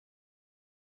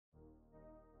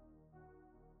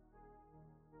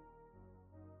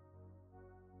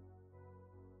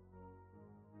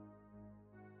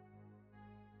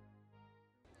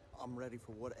I'm ready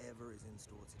for whatever is in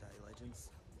store today, legends.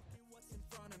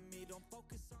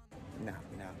 No.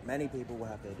 Many people will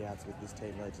have their doubts with this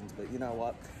team, legends, but you know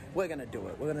what? We're going to do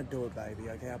it. We're going to do it, baby,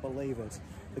 okay? I believe it.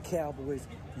 The Cowboys,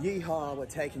 yeehaw, we're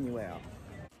taking you out.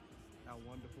 Our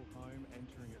wonderful home,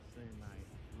 entering it soon, mate.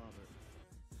 Love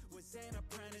it. Was an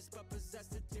apprentice, but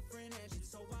possessed a different engine,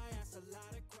 so I asked a lot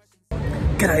of questions.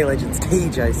 G'day legends,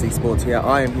 TJC Sports here.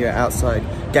 I am here outside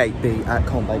Gate B at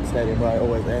Gameday Stadium, where I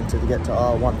always enter to get to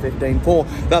R115 for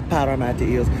the Parramatta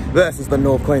Eels versus the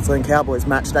North Queensland Cowboys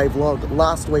Matchday vlog.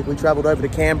 Last week we travelled over to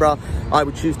Canberra. I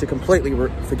would choose to completely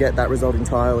forget that result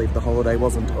entirely if the holiday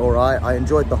wasn't alright. I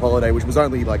enjoyed the holiday, which was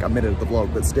only like a minute of the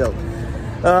vlog, but still.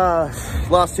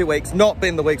 Last 2 weeks, not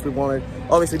been the weeks we wanted.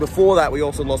 Obviously before that we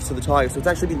also lost to the Tigers, so it's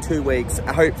actually been 2 weeks,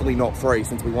 hopefully not 3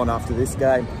 since we won after this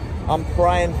game. I'm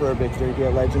praying for a victory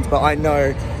here, legends, but I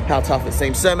know how tough it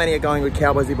seems. So many are going with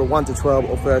Cowboys either 1 to 12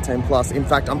 or 13 plus. In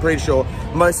fact, I'm pretty sure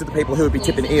most of the people who would be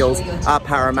tipping Eels are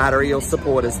Parramatta Eels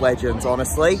supporters, legends,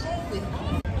 honestly.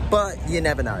 But you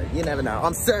never know, you never know.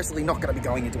 I'm certainly not going to be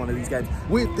going into one of these games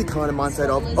with the kind of mindset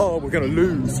of, oh, we're going to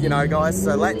lose, you know, guys.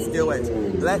 So let's do it.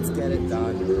 Let's get it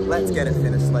done. Let's get it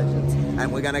finished, legends.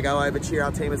 And we're going to go over, cheer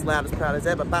our team as loud, as proud as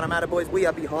ever. Parramatta boys, we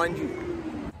are behind you.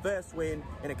 First win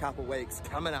in a couple weeks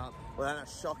coming up. We're gonna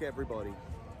shock everybody.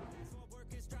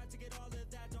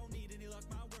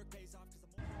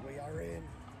 We are in.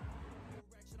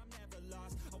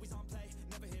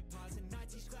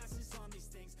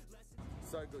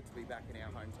 So good to be back in our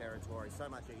home territory. So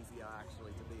much easier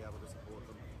actually to be able to support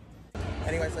them.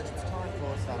 Anyways, it's time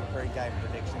for some pre-game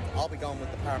predictions. I'll be going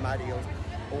with the Parramatta Eels.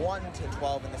 1 to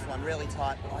 12 in this one, really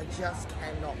tight, but I just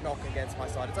cannot knock against my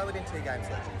side. It's only been 2 games,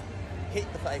 legends.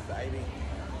 Hit the faith, baby.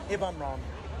 If I'm wrong,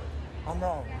 I'm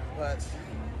wrong, but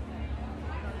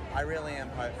I really am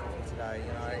hopeful for today,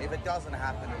 you know. If it doesn't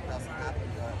happen, it doesn't happen,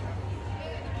 but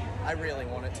I really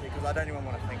want it to, because I don't even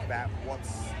want to think about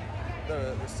what's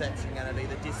the reception going to be,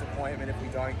 the disappointment if we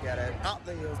don't get it. Up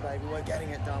the Eels, baby, we're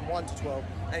getting it done. 1 to 12,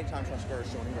 anytime try to score a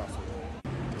Shawnee Russell.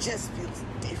 It just feels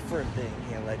different being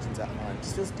here, legends, at home. It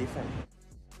just feels different.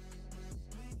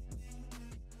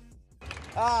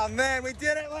 Oh man, we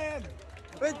did it, Liam!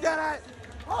 We did it!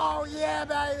 Oh yeah,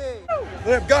 baby!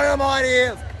 Liam, go the Mighty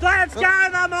Eels! Let's go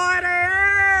the Mighty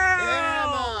Eels!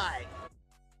 Yeah,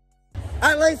 mate!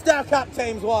 At least our cup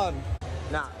team's won.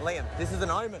 Nah, Liam, this is an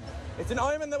omen. It's an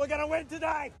omen that we're gonna win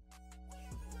today!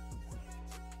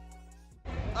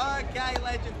 Okay,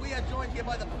 legends, we are joined here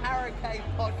by the Parra Cave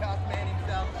podcast man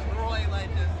himself, Roy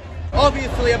Legend.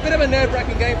 Obviously, a bit of a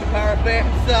nerve-wracking game for Parra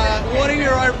fans. What are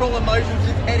your overall emotions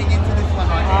just heading into this one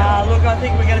right now? Look, I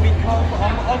think we're going to be confident.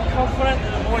 I'm confident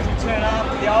that the boys will turn up.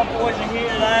 The old boys are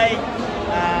here today,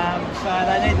 so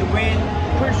they need the win.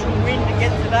 Crucial win to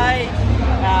get today.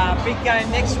 Big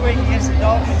game next week against the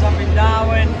Dolphins up in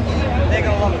Darwin. They've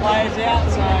got a lot of players out,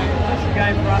 so it's a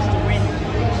game for us to win.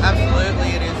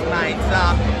 Absolutely, it is, mate.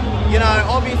 You know,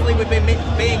 obviously we've been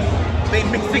missing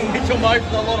Mitchell Moses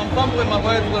a lot. I'm fumbling my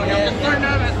words a little bit. I'm just so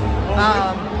nervous.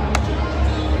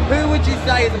 Who would you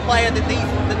say is a player that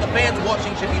the fans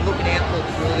watching should be looking out for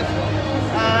before this one?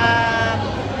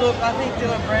 Look, I think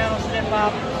Dylan Brown will step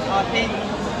up. I think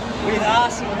with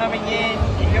Arson coming in,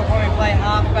 he'll probably play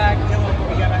halfback. Dylan will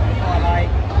probably go back to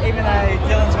 5'8", even though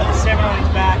Dylan's got the 7 on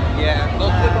his back. Yeah,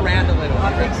 they'll flip around a little.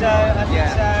 I think so. I think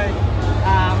so.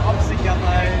 Obviously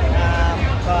Gutlow,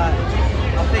 but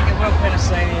I think it will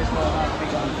Penasini as well.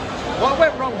 What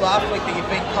went wrong last week that you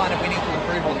think kind of we need to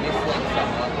improve on this week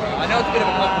somewhat? I know it's a bit of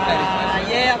a complicated question.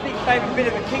 Yeah, I think maybe a bit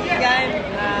of a kicking game.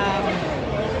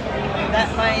 That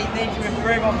may need to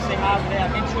improve, obviously hard without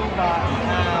Mitchell, but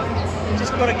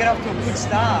just got to get off to a good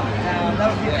start.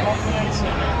 That'll give confidence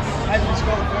and hopefully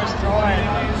score the first try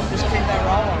and just keep that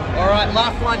rolling. Alright,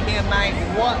 last one here, mate.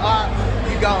 What are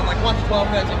you going? Like 1 to 12,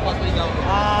 13 plus, what are you going with?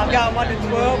 I'm going 1 to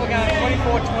 12, we're going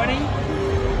 24-20.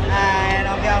 And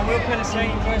I'm going Will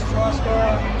Penasini, first try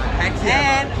scorer.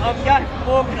 And I'm going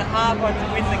Morgan and Harbour to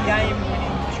win the game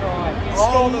winning try.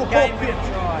 Score the game winning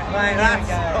try. Mate, that's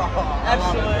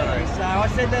absolutely. So I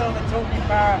said that on the Talking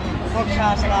Parra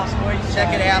podcast last week.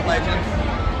 Check it out, legends.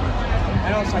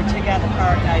 And also check out the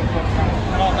Parra Cave podcast.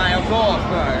 Oh mate, of course,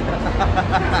 bro.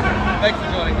 Thanks for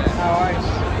joining me. No worries.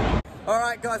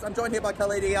 Alright guys, I'm joined here by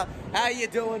Khalid here. How you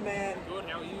doing, man? Good,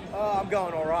 how are you? Oh, I'm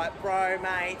going alright, bro,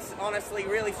 mate. Honestly,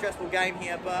 really stressful game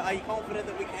here, but are you confident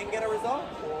that we can get a result?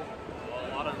 Well,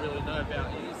 I don't really know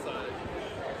about you, so...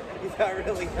 You don't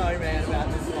really know, man, about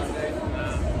this one,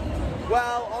 dude.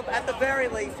 Well, at the very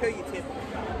least, who you tipping?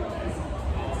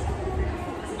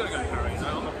 We've got to go Parra, you know?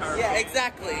 I'm a Parra fan. Yeah,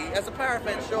 exactly. As a Parra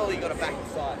fan, surely you've got to back the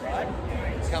side, right?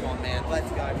 Come on, man. Let's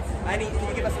go. Can you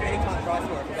give us an anytime price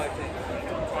for it for both teams?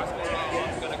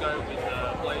 I'm going to go with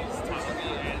Blaze,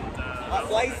 Tuscany, and...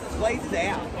 Blaze is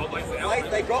out. Oh, Blaze is out?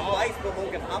 They dropped Blaze for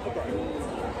Morgan Harper, bro.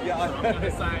 Yeah, I'm going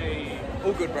to say...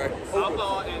 All good, bro.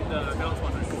 Harper and Valentine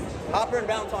Homes. Harper and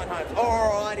Valentine Homes.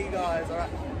 Alrighty, guys.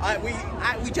 Alright.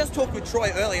 We just talked with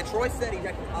Troy earlier. Troy said he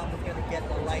reckons Harper's going to get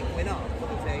the late winner for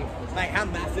the team. Mate, how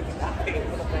massive would that be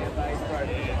for the fan base, bro?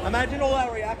 Yeah. Imagine all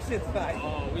our reactions, mate.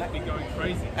 Oh, we'd be going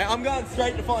crazy. Hey, I'm going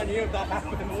straight to find you if that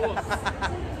happens.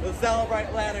 We'll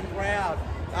celebrate loud and proud.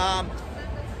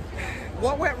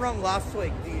 What went wrong last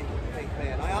week, do you think,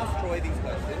 man? I asked Troy these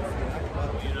questions.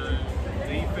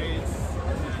 Defense,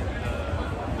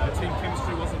 and team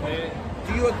chemistry wasn't there.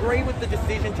 Do you agree with the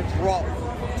decision to drop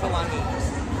Talangi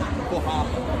for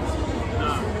Harper?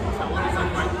 No, Talangi's a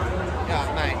great player.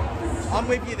 Yeah, mate. I'm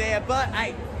with you there, but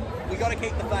hey, we got to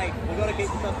keep the faith. We got to keep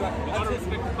the subscribe. We got to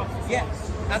respect the competition. Yeah,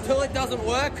 until it doesn't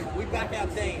work, we back our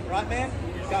team, right, man?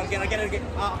 I got to get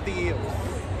up the Eels.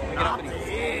 Up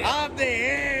the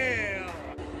Eels.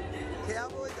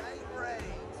 Cowboys ain't ready.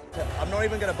 I'm not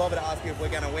even going to bother to ask you if we're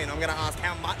going to win. I'm going to ask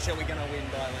how much are we going to win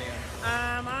by, Liam?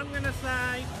 I'm going to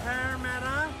say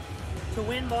Parramatta to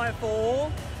win by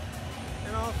 4.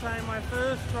 And I'll say my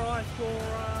first try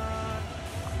scorer,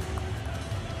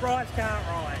 Bryce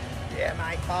Cartwright. Yeah,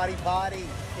 mate, party.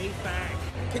 He's back.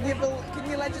 Can you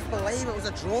just believe it was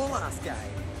a draw last game?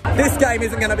 This game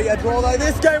isn't going to be a draw though.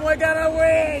 This game we're going to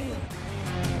win.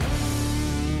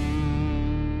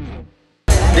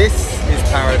 This is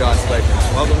Paradise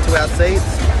Legends. Welcome to our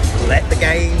seats. Let the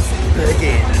games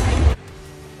begin.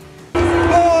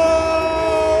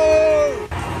 Oh!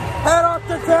 Head off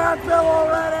to Townsville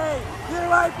already. You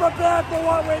ain't prepared for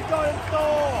what we've got in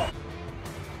store.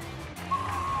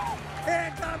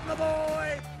 Here comes the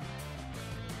boys!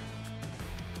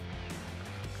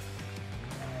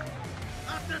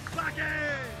 Up the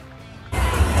bucket!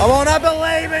 Come on, I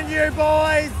believe in you,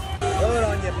 boys! Good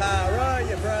on you, Parra,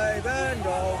 you brave and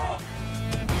goal.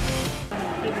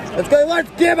 Let's go,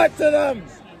 let's give it to them!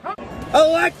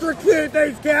 Electrocute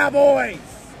these Cowboys!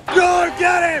 Go,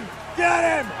 get him!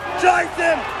 Chase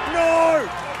him! No!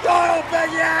 Go,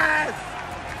 big yes!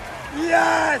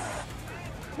 Yes!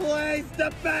 Please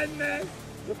defend this!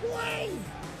 Please!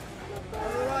 The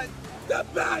right,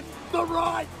 defend! The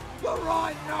right!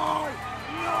 No!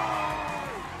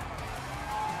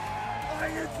 Are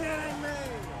you kidding me?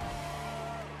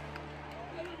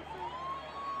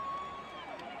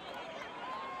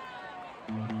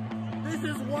 This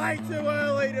is way too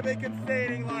early to be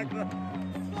conceding like this.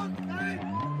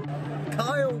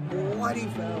 Kyle Whitey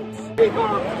Phelps.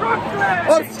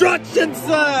 Obstruction,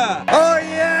 sir! Oh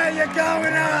yeah, you're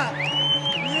going up!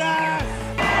 Yes!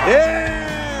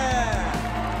 Yeah!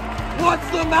 What's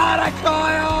the matter,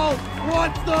 Kyle?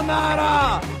 What's the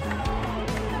matter?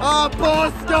 Oh,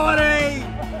 poor Scotty!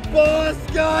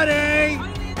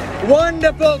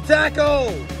 Wonderful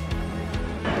tackle!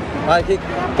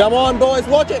 Come on, boys,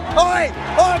 watch it! Oi!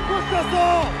 Oh, push us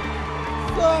off!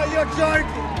 Oh, you're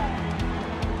joking!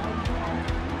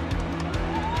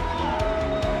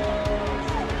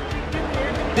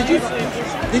 Did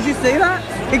you see that?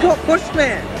 He got pushed,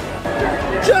 man.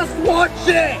 Just watch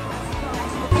it.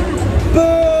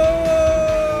 Boo!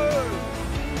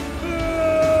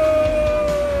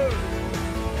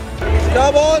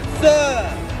 Come on, sir.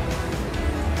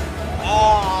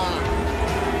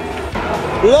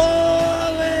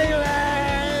 Lolly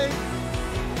legs.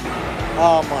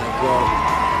 Oh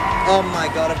my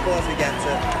god, of course he gets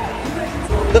it.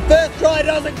 The first try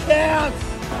doesn't count.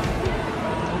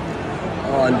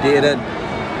 Oh, and did it.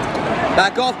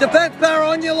 Back off, defense power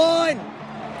on your line.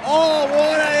 Oh,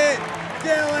 what a hit.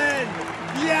 Dylan.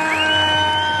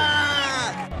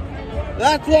 Yeah!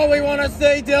 That's what we want to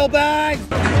see, Dillbags.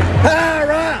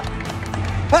 Parra!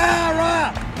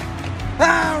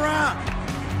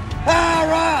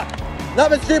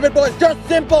 Nothing stupid, boys. Just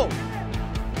simple.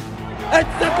 It's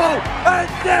simple.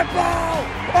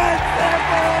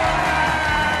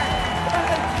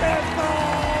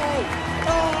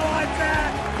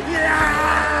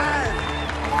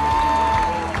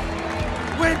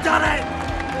 We've done it!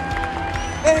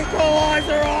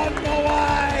 Equaliser on the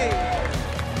way!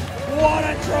 What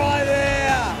a try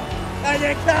there! And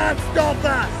you can't stop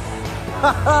us!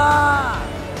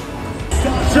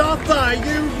 Chopper,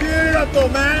 you beautiful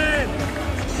man!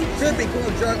 Should be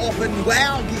called Joe Oppen.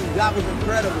 Wow, that was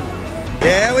incredible.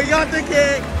 Yeah, we got the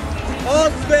kick!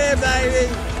 All spare, baby!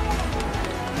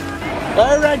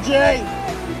 Oh, Reggie!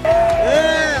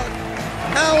 Yeah!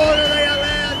 How old are they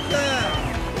allowed, sir?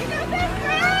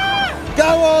 Go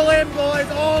all in, boys,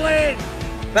 all in!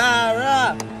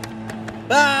 Parra!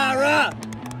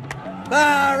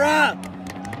 Parra!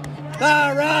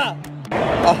 Parra!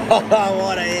 Oh,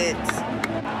 what a hit!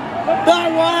 No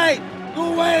way! The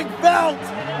wing belt!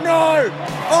 No!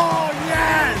 Oh,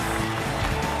 yes!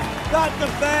 That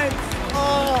defense!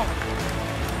 Oh!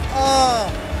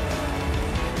 Oh!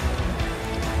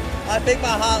 I think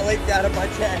my heart leaked out of my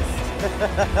chest.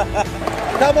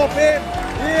 Come on, Pim!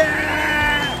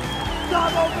 Yeah!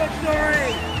 Double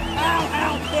victory! Ow,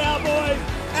 ow, Cowboys!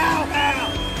 Ow, ow!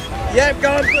 Yep,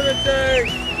 going for the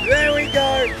 2. There we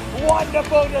go.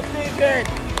 Wonderful decision.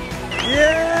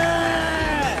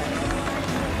 Yeah!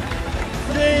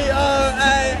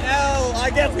 G-O-A-L. I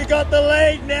guess we got the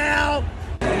lead now.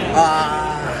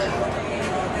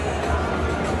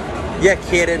 You're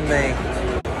kidding me.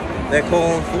 They're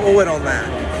calling forward on that.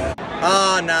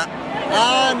 Oh, no.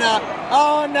 Oh, no.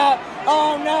 Oh, no.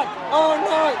 Oh, no. Oh,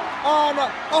 no. Oh, no.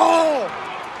 Oh!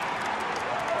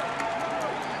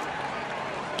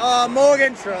 Oh,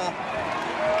 Morgan Truck.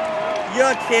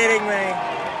 You're kidding me.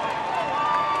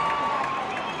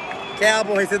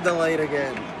 Cowboys in the lead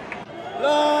again.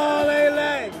 Lolly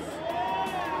legs.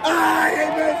 Ah, he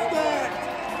missed it.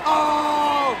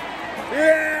 Oh,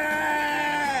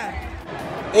 yeah.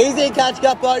 Easy catch,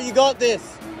 Guppo. You got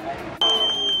this.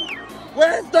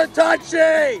 Where's the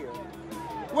touchy?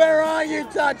 Where are you,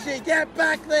 touchy? Get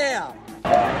back there.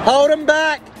 Hold him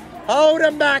back. Hold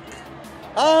him back.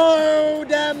 Hold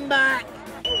them back.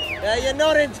 Now you're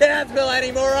not in Townsville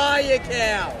anymore, are you,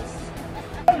 cows?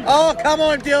 Oh, come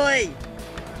on, Dilly.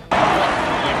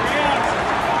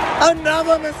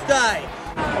 Another mistake.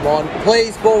 Come on,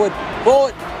 please, forward.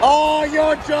 Forward. Oh,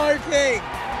 you're joking.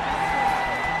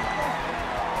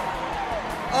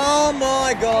 Oh,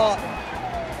 my God.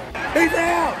 He's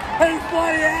out. He's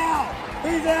bloody out.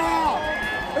 He's out.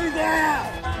 He's out.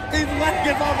 His leg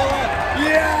is on the left.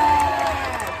 Yeah.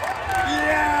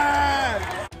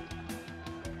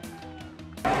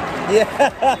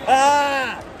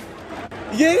 Yeah!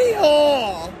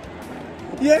 Yeehaw!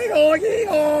 Yeehaw,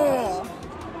 yeehaw!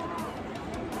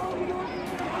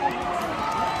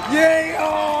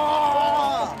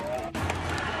 Yeehaw!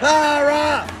 Parra!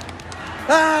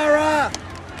 Parra!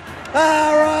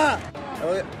 Parra!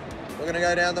 We're gonna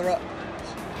go down the road.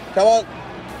 Come on.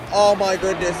 Oh my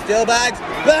goodness. Still bags.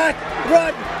 Back!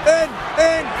 Run! In!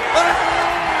 Ah!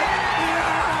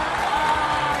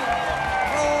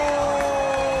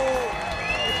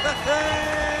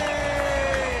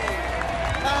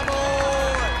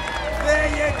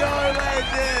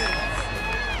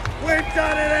 We've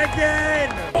done it again!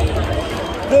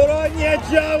 Good on you,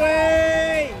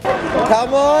 Joey!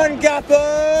 Come on,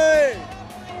 Guppo!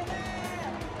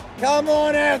 Come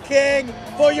on, our king,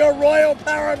 for your Royal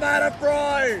Parramatta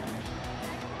throne!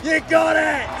 You got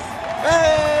it!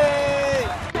 Hey!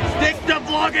 Stick to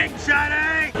vlogging,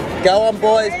 Shaddy! Go on,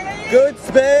 boys. Good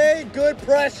speed, good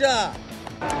pressure.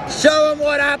 Show them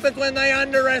what happens when they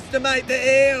underestimate the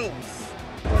Eels.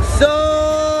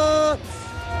 So...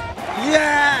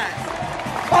 yes!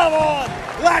 Come on!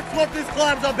 That's what this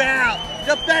club's about!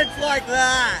 Defense like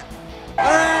that!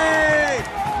 Hey!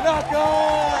 Knock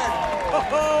on!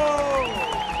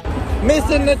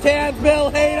 Missing the Townsville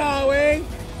heat, are we?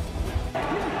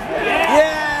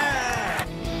 Yeah!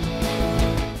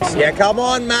 Yeah, come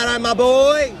on, Matto, my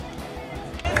boy!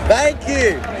 Thank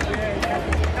you!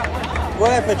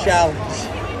 Worth a challenge.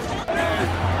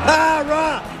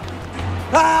 Parra!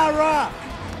 Parra!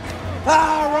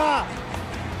 Parra!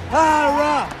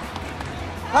 Parra!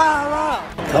 Parra!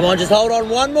 Come on, just hold on.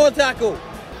 One more tackle.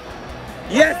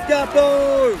 Yes,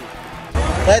 Guppo!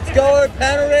 Let's go,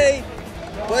 Pennery.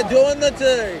 We're doing the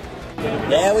 2.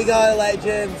 There we go,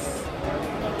 legends.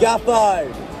 Guppo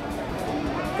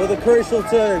for the crucial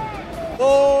 2.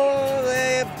 Oh,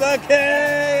 there's the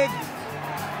king!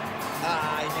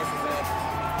 Ah, he misses it.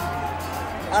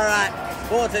 All right,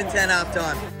 14-10 half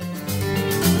time.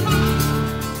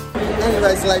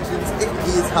 Anyways, legends, it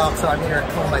is half-time here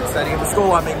at Cowboys Stadium. The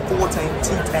score, 14-10,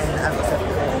 as I said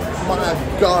before. My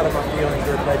God, am I feeling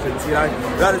good, legends, you know.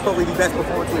 That is probably the best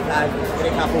performance we've had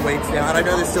in a couple of weeks now. And I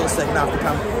know there's still a second half to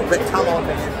come, but come on,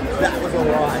 man, that was all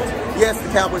right. Yes, the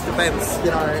Cowboys defence,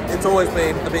 you know, it's always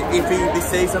been a bit iffy this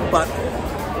season, but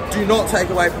do not take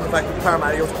away from the fact that the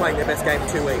Parramatta Eels playing their best game in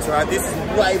 2 weeks, all right? This is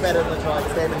way better than the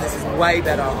Tigers game, and this is way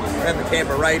better than the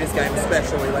Canberra Raiders game,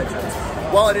 especially, legends.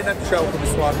 While I didn't have to show for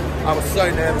this one, I was so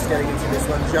nervous getting into this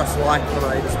one, just like the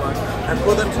Raiders one. And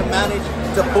for them to manage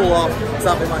to pull off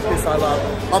something like this, I love.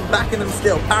 I'm backing them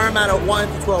still. Parramatta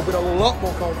 1-12 with a lot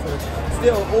more confidence.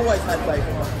 Still, always had faith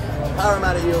in them.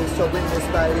 Parramatta Eels to win this,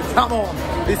 baby. Come on!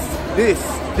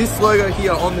 This logo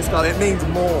here on this card, it means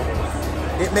more.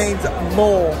 It means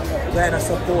more than a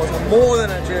supporter, more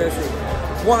than a jersey.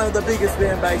 one of the biggest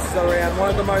fan bases around, one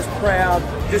of the most proud,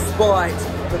 despite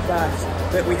the fact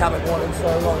that we haven't won in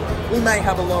so long. We may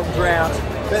have a long drought,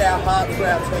 but our heart for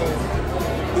our team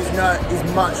is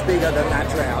much bigger than that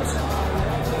drought.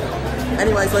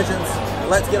 Anyways, legends,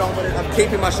 let's get on with it. I'm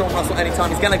keeping my Sean Russell anytime.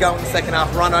 He's going to go in the second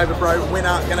half. Run over, bro.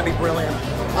 Winner. Going to be brilliant.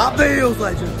 Up the Eels,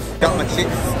 legends. Got my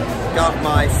chips. Got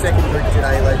my second drink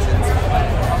today, legends.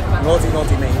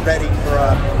 Naughty me. Ready for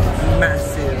a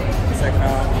massive second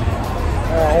half.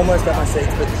 Almost at my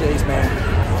seats, but geez, man.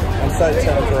 I'm so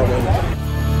determined for a win.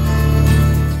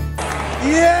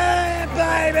 Yeah,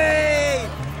 baby!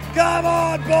 Come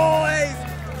on, boys!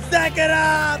 Second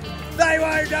half! They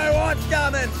won't know what's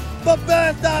coming. The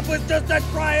first half was just a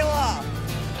trailer.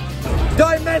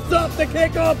 Don't mess up the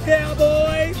kickoff,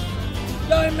 Cowboys.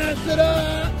 Don't mess it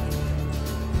up.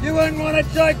 You wouldn't want to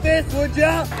choke this, would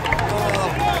ya?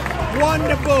 Oh,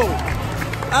 wonderful.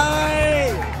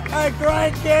 Hey, a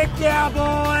great kick,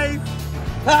 Cowboys.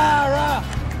 Parra,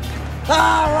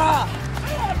 Parra,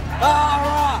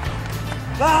 Parra,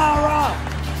 Parra,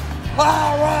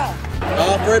 Parra.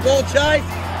 Oh, for a ball chase.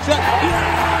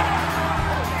 Yeah!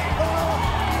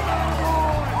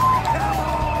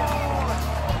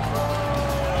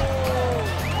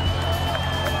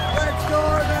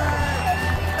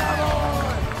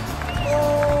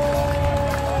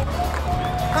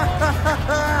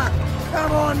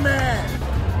 Come on, man.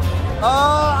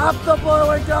 Oh, up the blue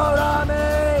and gold,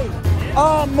 Army.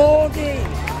 Oh, Morgie.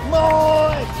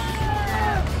 Morg.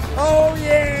 Oh,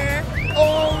 yeah.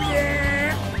 Oh,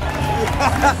 yeah.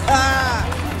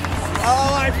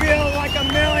 Oh, I feel like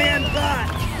 $1,000,000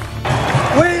 bucks.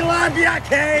 We love you,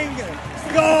 King.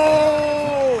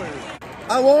 Score.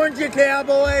 I warned you,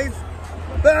 Cowboys.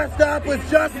 First up was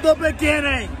just the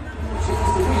beginning.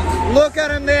 Look at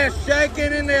them there,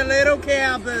 shaking in their little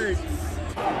cow boots.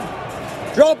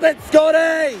 Drop it,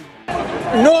 Scotty!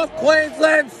 North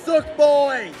Queensland Sook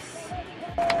boys.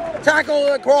 Tackle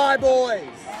the Cry boys.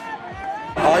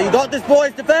 Oh, you got this,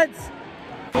 boys, defence?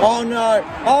 Oh, no.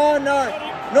 Oh, no.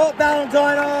 Not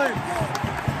Valentine Holmes.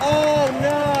 Oh,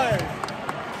 no.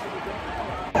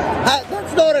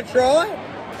 That's not a try.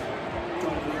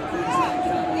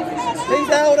 He's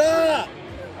held up.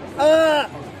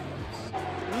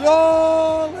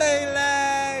 Lolly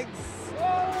legs!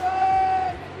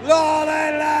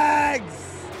 Lolly legs!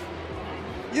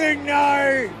 You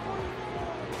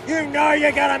know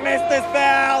you're gonna miss this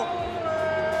foul!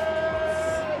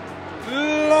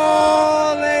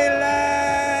 Lolly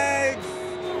legs!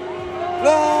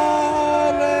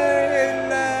 Lolly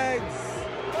legs!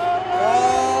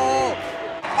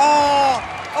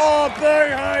 Oh,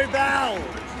 boo-hoo, Val!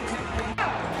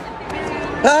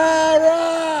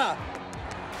 Parra!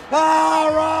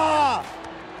 Parra!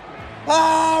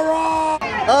 Parra!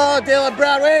 Oh, Dylan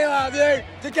Brown, we love you.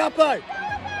 DeCampo.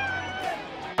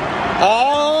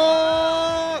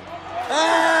 Oh!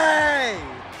 Hey!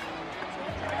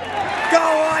 Go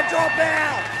on, drop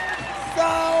out! So!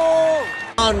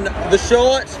 On the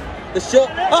short.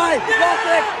 Hey!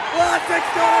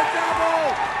 Lastik's got a double!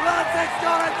 Lastik's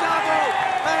got a double!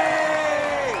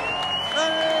 Hey!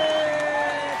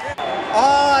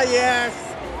 Oh, yes!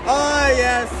 Oh,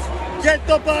 yes! Get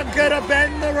the bunker to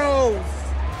bend the rules!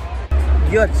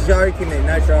 You're joking me,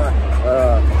 no try.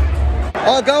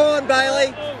 Oh, go on,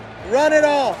 Bailey. Run it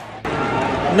off.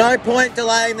 No point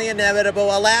delaying the inevitable.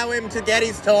 Allow him to get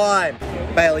his time.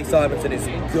 Bailey Simonson is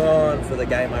gone for the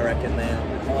game, I reckon, now.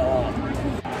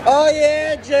 Oh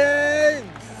yeah, June!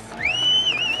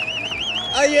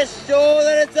 Are you sure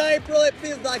that it's April? It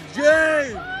feels like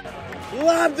June!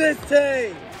 Love this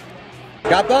team!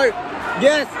 Capo!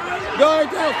 Yes! Go,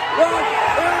 go! Run!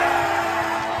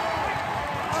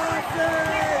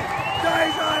 Arcee!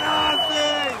 Jason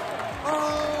Arcee!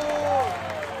 Oh!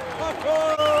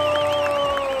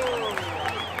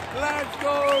 Let's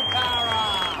go, Parra!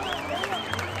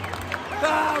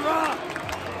 Parra!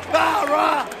 Parra!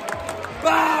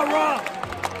 Parra!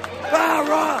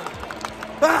 Parra!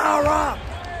 Parra!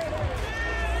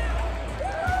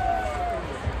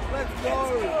 Let's go!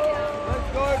 Let's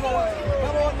go, boys!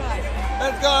 Come on, mate!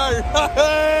 Let's go!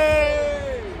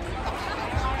 Hey!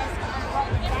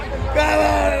 Come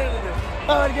on!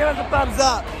 Come on, give us a thumbs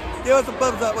up! Give us a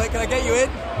thumbs up. Wait, can I get you in?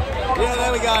 Yeah,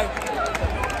 there we go.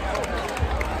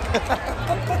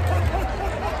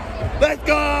 Let's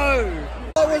go!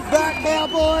 What was that,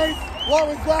 Cowboys? What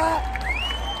was that?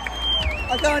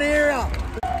 I can't hear you.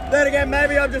 Then again,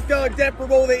 maybe I'm just going deaf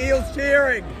from all the Eels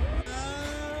cheering.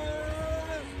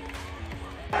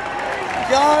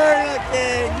 Go, the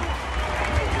King!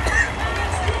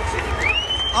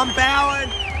 I'm bowing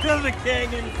to the King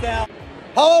himself.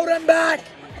 Hold him back!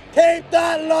 Keep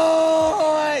that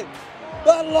line!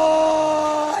 The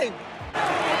line!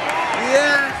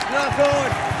 Yes, not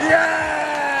good.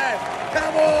 Yes!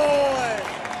 Come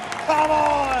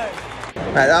on!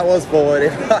 Mate, that was forward.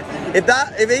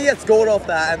 If he had scored off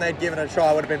that and they'd given it a try,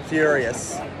 I would have been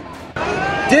furious.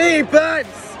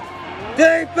 Defense!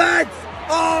 Defense!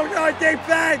 Oh no,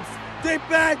 defense!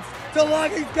 Defense!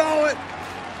 Talagi's going!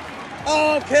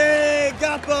 Okay,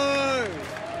 Guppo!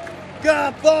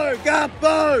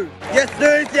 Guppo! You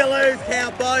snooze, you lose,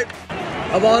 cowboy.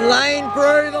 Come on, lane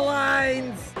through the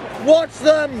lanes. Watch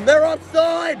them, they're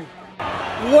offside.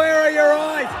 Where are your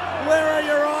eyes? Where are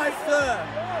your eyes, sir?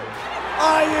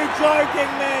 Are you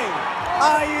joking me?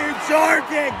 Are you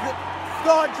joking?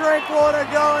 Scott Drinkwater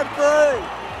going through.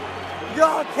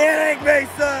 You're kidding me,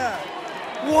 sir.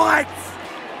 What?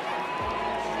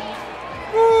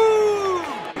 Woo!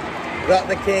 Got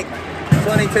the kick,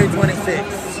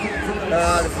 22-26.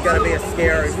 Oh, this is going to be a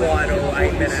scary final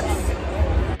 8 minutes.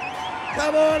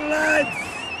 Come on, lads.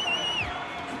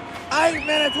 8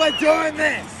 minutes, we're doing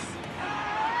this.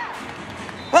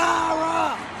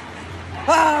 Parra!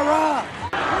 Parra!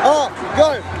 Oh,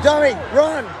 go, dummy,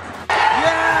 run.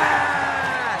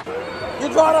 Yeah!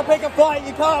 You're trying to pick a fight,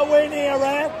 you can't win here,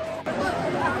 man.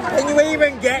 Can you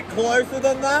even get closer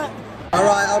than that? All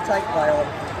right, I'll take play on.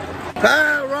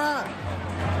 Parra!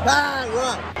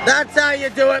 Parra! That's how you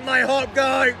do it, my hot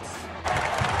goats.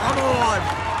 Come on!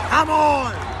 Come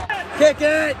on! Kick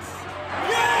it!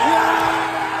 Yeah!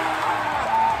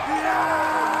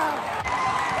 Yeah!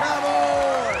 Come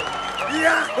on!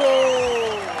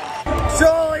 Yahoo!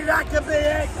 Surely that could be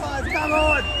it, guys. Come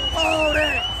on! Hold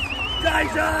it!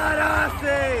 Dejan.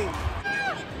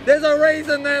 There's a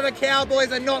reason they're the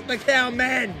Cowboys and not the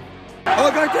Cowmen.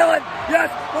 Oh, go Dylan!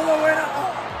 Yes! For the winner!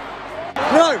 Oh.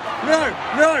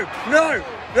 No!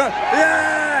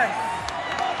 Yes!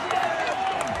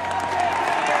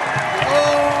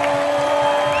 Oh!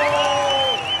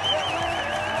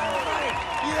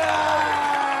 Yeah!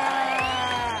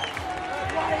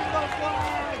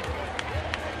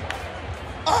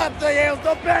 Up the Eels,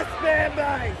 the best fan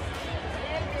base!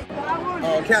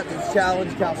 Oh, Captain's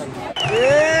Challenge coming.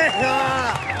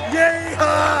 Yeah!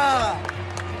 Yeehaw!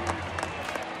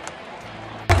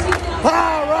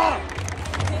 Parra!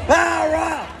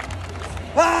 Parra!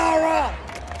 Parra!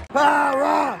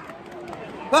 Parra!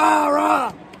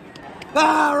 Parra!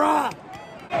 Parra!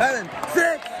 7,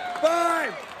 6,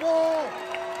 5, 4,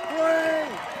 3,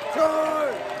 2,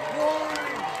 1.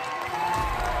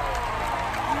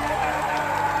 Yeah!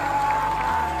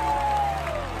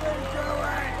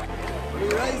 We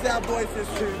raise our voices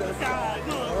to the sky.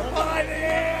 By the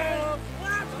Eels!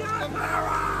 Let's go,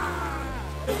 Parra!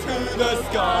 To the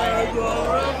sky,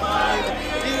 glorify the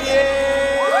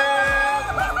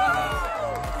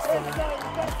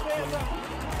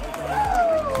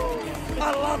I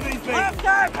love these people. Let's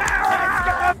go,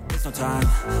 Parra! There's no time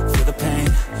for the pain,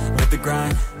 let the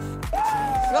grind.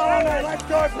 No, let's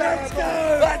go, Parra! Let's go!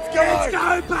 Let's go! Let's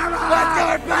go, Parra! Let's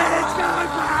go, Parra!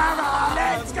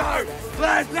 Let's go,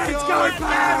 Parra! Let's go,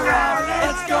 Parra!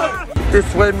 Let's go! This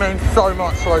win means so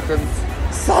much, Lucas.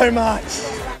 So much.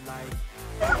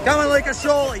 Come on, Lucas,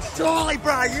 surely,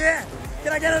 bro, yeah!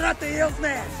 Can I get it up the Eels,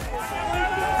 man?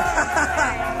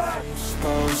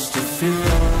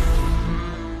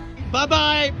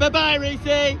 Bye-bye, Reese.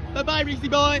 Bye-bye, Reese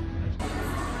boy.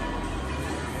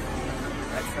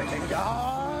 Let's freaking go!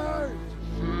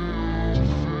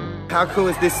 How cool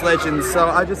is this, legend? So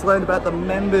I just learned about the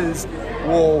members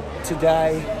wall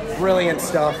today. Brilliant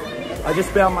stuff. I just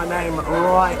found my name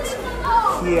right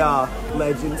here,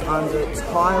 legends, under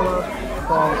Tyler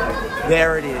Cronk.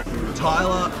 There it is.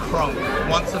 Tyler Cronk.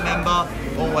 Once a member,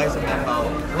 always a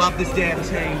member. Love this damn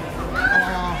team.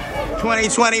 Oh,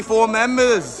 2024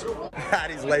 members. That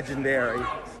is legendary.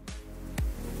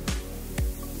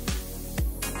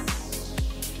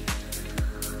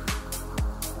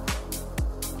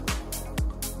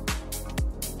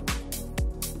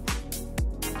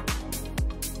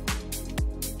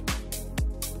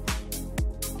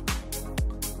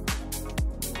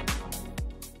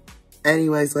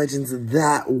 Anyways, legends,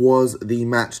 that was the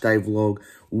Matchday vlog.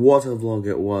 What a vlog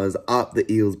it was. Up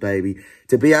the Eels, baby.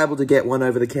 To be able to get one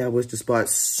over the Cowboys despite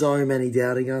so many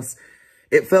doubting us,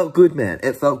 it felt good, man.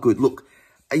 It felt good. Look,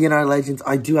 you know, legends,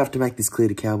 I do have to make this clear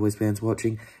to Cowboys fans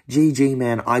watching. GG,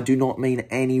 man, I do not mean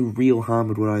any real harm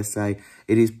with what I say.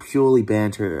 It is purely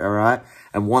banter, all right?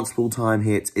 And once full-time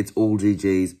hits, it's all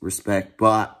GG's, respect.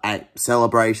 But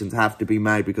celebrations have to be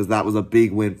made because that was a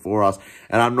big win for us.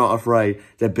 And I'm not afraid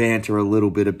to banter a little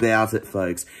bit about it,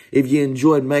 folks. If you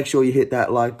enjoyed, make sure you hit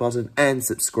that like button and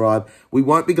subscribe. We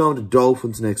won't be going to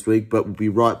Dolphins next week, but we'll be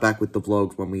right back with the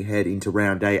vlogs when we head into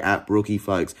round 8 at Brookie,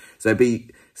 folks. So be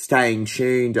staying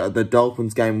tuned. The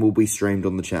Dolphins game will be streamed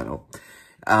on the channel.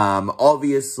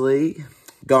 Obviously,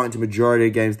 going to majority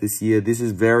of games this year, this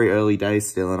is very early days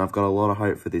still, and I've got a lot of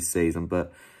hope for this season,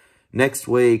 but next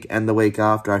week and the week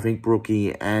after, I think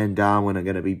Brookie and Darwin are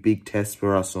going to be big tests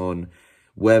for us on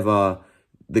whether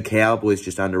the Cowboys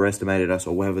just underestimated us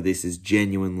or whether this is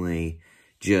genuinely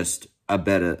just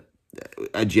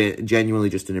genuinely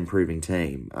just an improving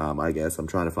team, I guess. I'm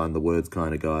trying to find the words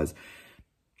kind of, guys.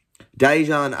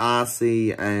 Dejan Arce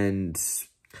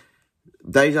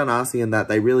and that,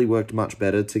 they really worked much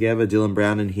better together. Dylan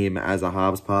Brown and him as a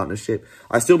halves partnership.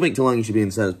 I still think Talangi should be in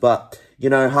the centers, but, you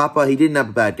know, Harper, he didn't have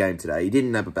a bad game today. He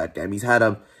didn't have a bad game. He's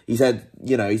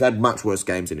had much worse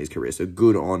games in his career, so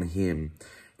good on him.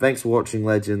 Thanks for watching,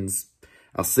 legends.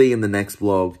 I'll see you in the next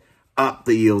vlog. Up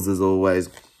the Eels as always.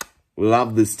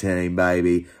 Love this team,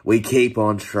 baby. We keep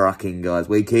on trucking, guys.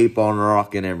 We keep on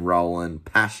rocking and rolling.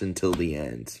 Passion till the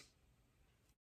end.